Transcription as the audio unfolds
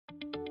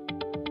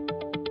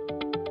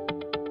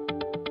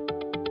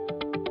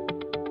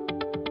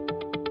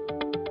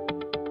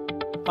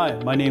Hi,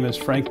 my name is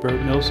Frank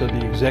Burt Mills. I'm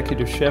the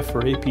Executive Chef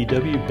for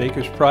APW,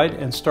 Baker's Pride,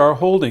 and Star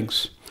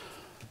Holdings.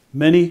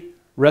 Many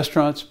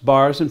restaurants,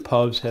 bars, and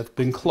pubs have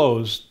been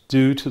closed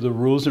due to the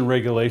rules and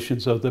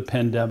regulations of the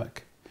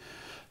pandemic.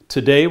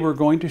 Today we're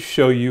going to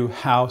show you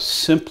how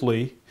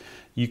simply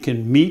you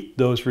can meet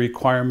those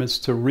requirements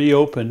to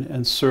reopen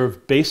and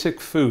serve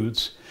basic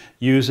foods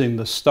using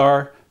the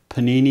Star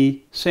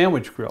Panini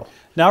Sandwich Grill.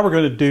 Now we're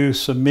going to do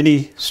some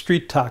mini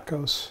street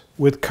tacos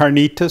with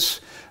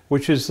Carnitas,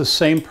 which is the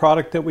same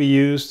product that we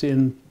used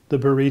in the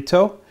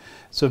burrito.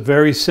 It's a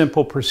very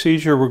simple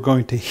procedure. We're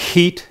going to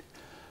heat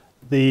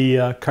the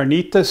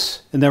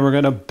carnitas and then we're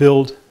going to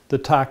build the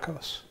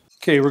tacos.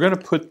 Okay, we're going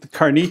to put the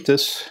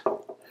carnitas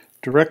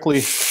directly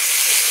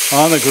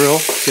on the grill,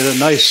 get a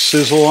nice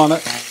sizzle on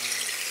it.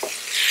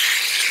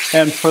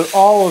 And for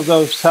all of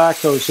those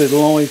tacos,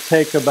 it'll only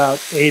take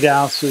about 8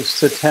 ounces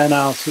to 10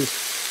 ounces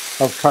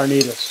of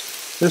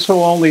carnitas. This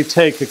will only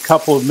take a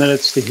couple of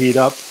minutes to heat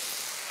up.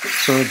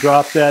 So we'll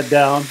drop that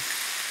down,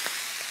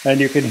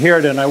 and you can hear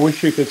it, and I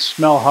wish you could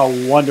smell how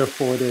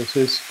wonderful it is.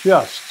 It's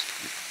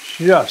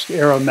just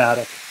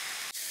aromatic.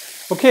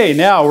 Okay,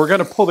 now we're going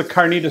to pull the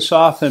carnitas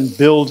off and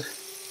build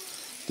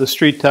the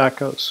street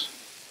tacos.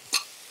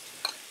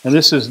 And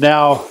this is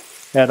now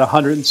at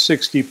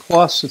 160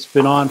 plus. It's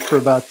been on for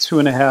about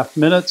 2.5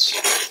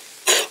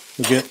 minutes.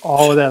 You'll get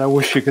all of that. I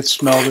wish you could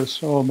smell this.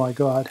 Oh my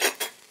God,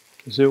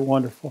 is it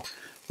wonderful.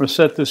 I'm going to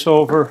set this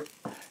over.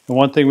 And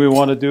one thing we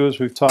want to do, as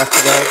we've talked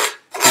about,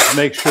 is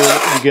make sure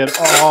that we get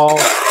all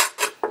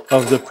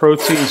of the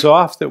proteins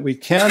off that we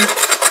can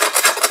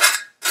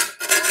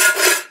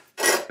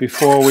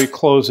before we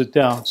close it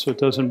down so it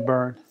doesn't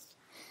burn.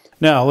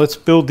 Now let's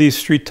build these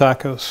street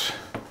tacos.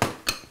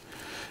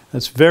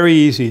 It's very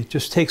easy. It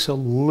just takes a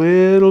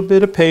little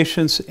bit of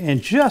patience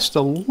and just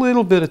a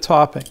little bit of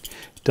topping.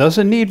 It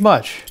doesn't need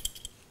much.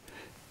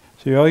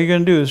 So all you're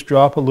going to do is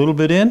drop a little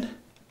bit in,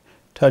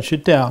 touch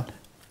it down.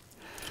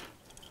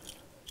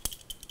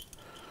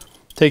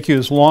 Take you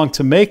as long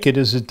to make it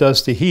as it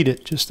does to heat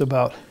it, just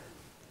about.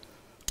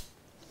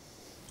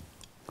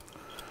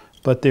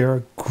 But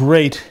they're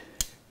great,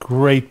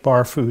 great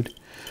bar food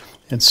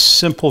and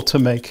simple to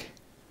make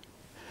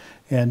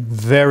and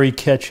very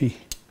catchy.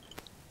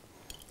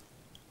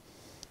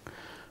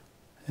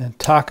 And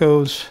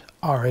tacos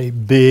are a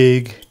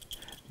big,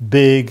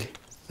 big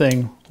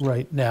thing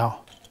right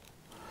now.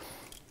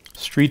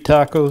 Street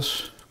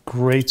tacos,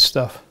 great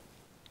stuff.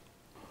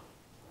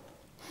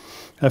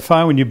 I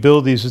find when you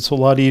build these, it's a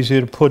lot easier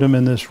to put them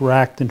in this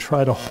rack than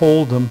try to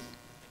hold them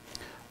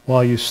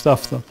while you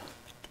stuff them.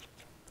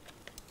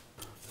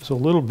 There's a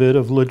little bit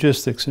of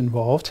logistics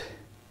involved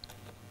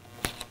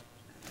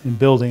in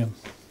building them.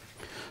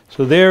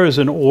 So there is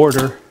an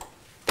order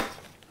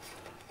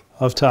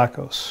of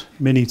tacos,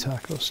 mini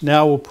tacos.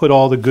 Now we'll put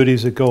all the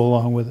goodies that go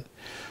along with it.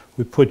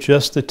 We put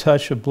just a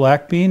touch of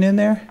black bean in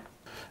there,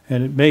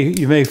 and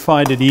you may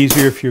find it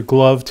easier if you're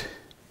gloved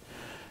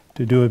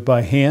to do it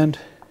by hand.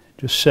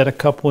 Just set a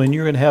couple in.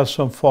 You're going to have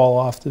some fall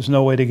off. There's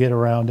no way to get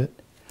around it.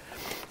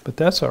 But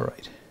that's all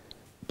right.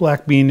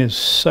 Black bean is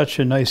such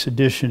a nice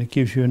addition. It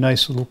gives you a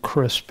nice little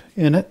crisp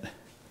in it.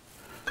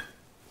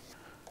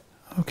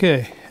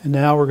 Okay, and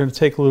now we're going to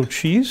take a little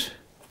cheese.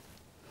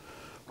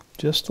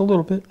 Just a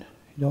little bit.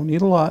 You don't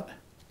need a lot.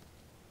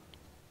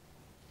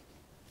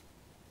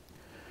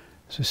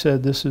 As I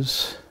said,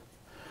 these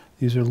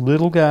are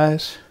little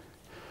guys.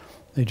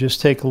 They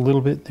just take a little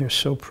bit. They're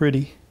so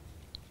pretty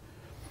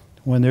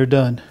when they're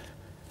done.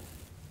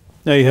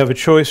 Now you have a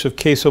choice of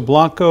queso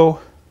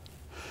blanco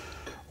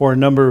or a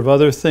number of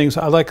other things.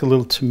 I like a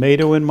little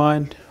tomato in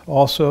mine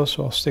also,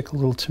 so I'll stick a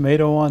little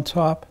tomato on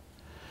top.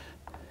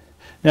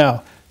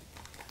 Now,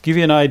 give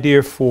you an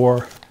idea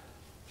for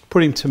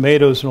putting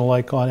tomatoes and the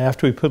like on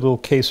after we put a little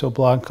queso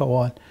blanco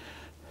on.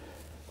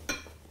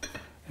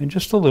 And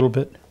just a little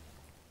bit.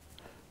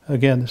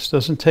 Again, this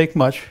doesn't take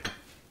much.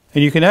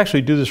 And you can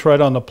actually do this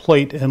right on the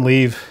plate and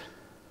leave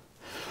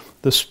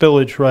the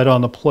spillage right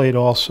on the plate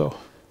also.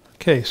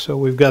 Okay, so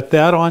we've got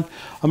that on.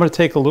 I'm going to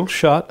take a little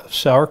shot of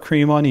sour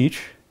cream on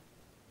each.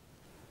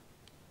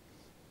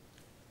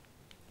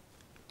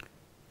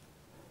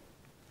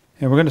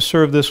 And we're going to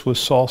serve this with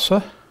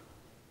salsa.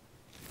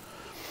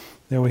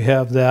 There we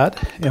have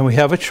that. And we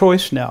have a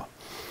choice now.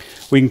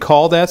 We can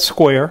call that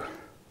square,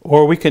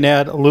 or we can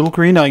add a little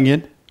green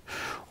onion,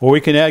 or we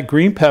can add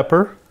green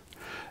pepper.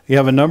 You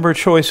have a number of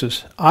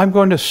choices. I'm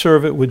going to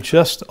serve it with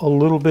just a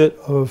little bit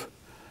of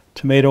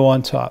tomato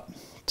on top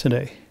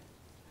today.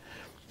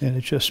 And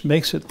it just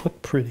makes it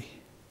look pretty.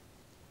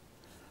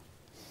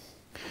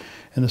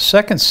 And the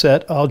second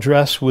set I'll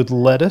dress with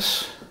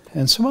lettuce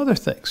and some other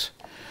things.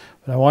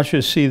 But I want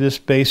you to see this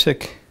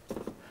basic,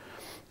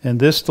 and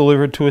this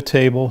delivered to a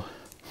table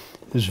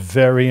is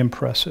very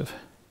impressive.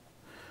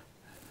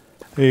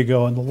 There you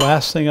go. And the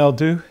last thing I'll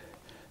do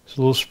is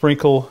a little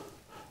sprinkle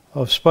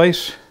of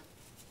spice.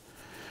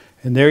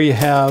 And there you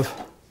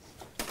have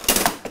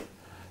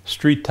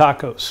street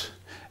tacos.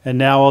 And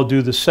now I'll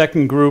do the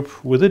second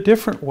group with a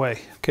different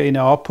way. Okay,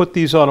 now I'll put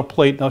these on a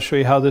plate and I'll show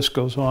you how this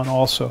goes on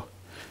also.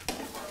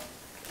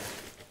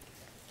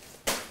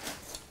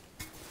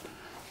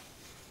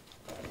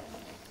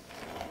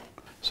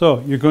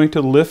 So you're going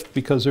to lift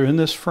because they're in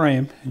this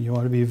frame, and you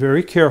want to be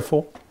very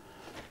careful,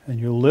 and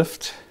you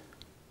lift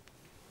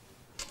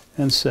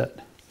and set.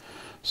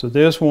 So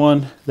there's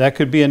one. That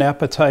could be an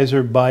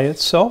appetizer by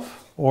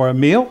itself or a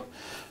meal.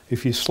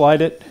 If you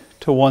slide it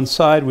to one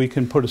side, we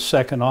can put a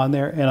second on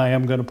there, and I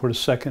am going to put a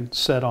second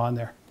set on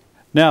there.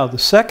 Now the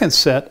second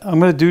set I'm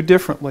going to do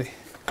differently.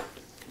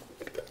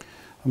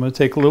 I'm going to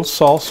take a little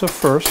salsa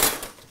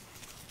first.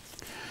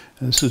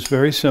 And this is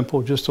very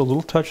simple, just a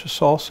little touch of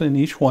salsa in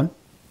each one.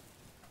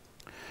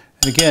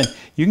 And again,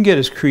 you can get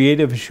as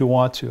creative as you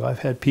want to. I've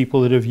had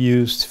people that have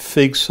used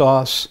fig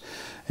sauce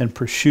and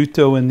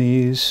prosciutto in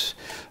these.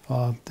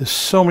 There's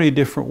so many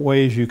different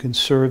ways you can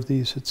serve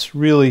these. It's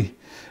really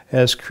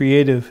as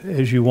creative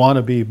as you want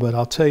to be, but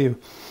I'll tell you,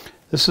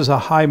 this is a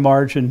high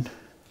margin,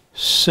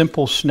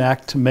 simple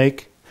snack to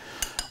make,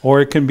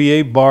 or it can be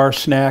a bar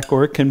snack,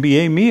 or it can be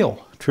a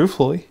meal,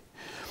 truthfully.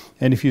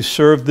 And if you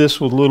serve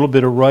this with a little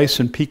bit of rice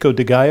and pico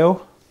de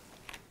gallo,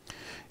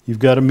 you've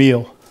got a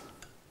meal.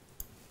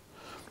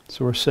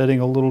 So we're setting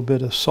a little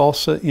bit of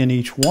salsa in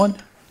each one.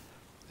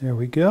 There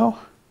we go.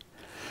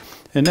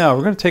 And now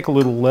we're going to take a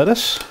little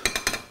lettuce.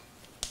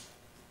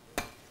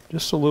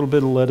 Just a little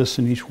bit of lettuce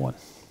in each one.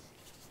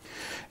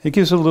 It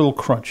gives it a little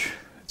crunch.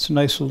 It's a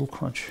nice little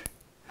crunch.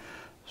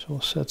 So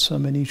we'll set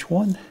some in each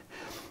one.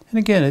 And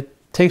again, it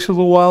takes a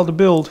little while to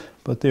build,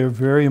 but they're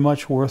very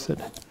much worth it.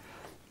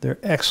 They're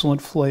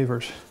excellent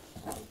flavors.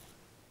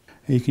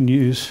 You can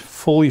use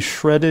fully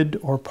shredded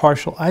or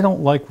partial. I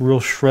don't like real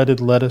shredded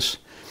lettuce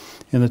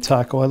in the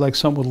taco. I like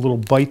something with a little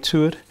bite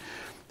to it.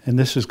 And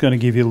this is going to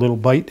give you a little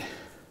bite.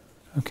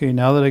 Okay,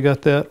 now that I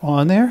got that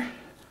on there,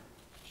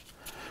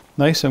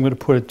 nice, I'm going to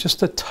put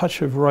just a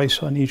touch of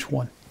rice on each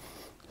one.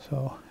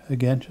 So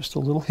again, just a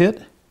little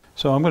hit.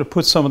 So I'm going to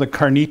put some of the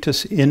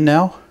carnitas in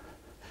now.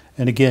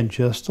 And again,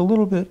 just a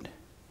little bit.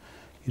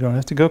 You don't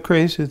have to go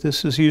crazy.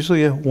 This is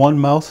usually a one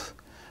mouth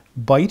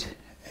bite.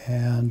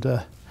 And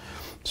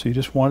so you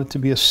just want it to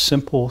be a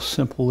simple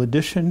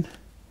addition.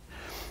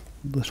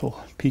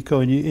 Little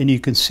pico. And you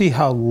can see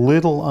how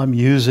little I'm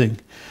using,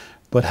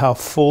 but how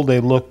full they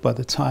look by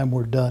the time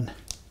we're done.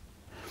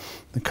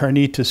 The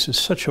carnitas is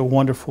such a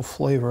wonderful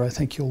flavor. I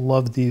think you'll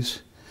love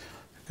these.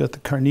 Got the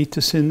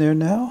carnitas in there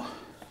now.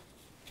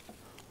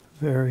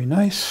 Very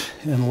nice.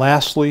 And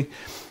lastly,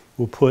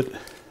 we'll put,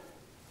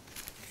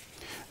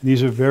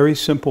 these are very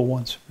simple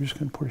ones. We're just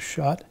going to put a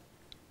shot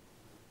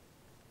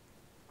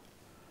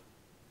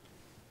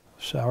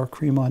of sour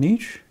cream on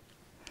each.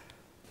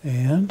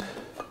 And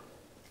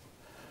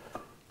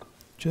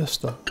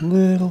just a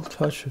little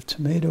touch of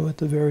tomato at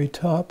the very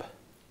top,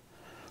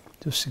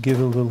 just to give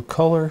it a little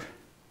color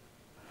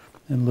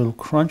and a little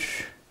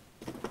crunch.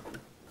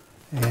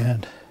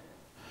 And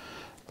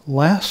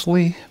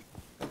lastly,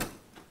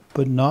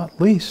 but not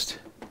least,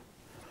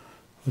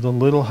 with a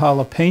little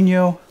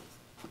jalapeno.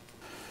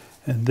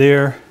 And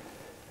there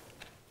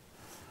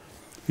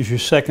is your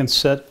second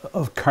set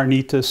of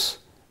carnitas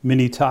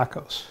mini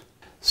tacos.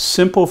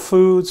 Simple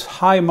foods,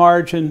 high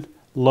margin,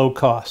 low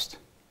cost.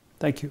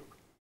 Thank you.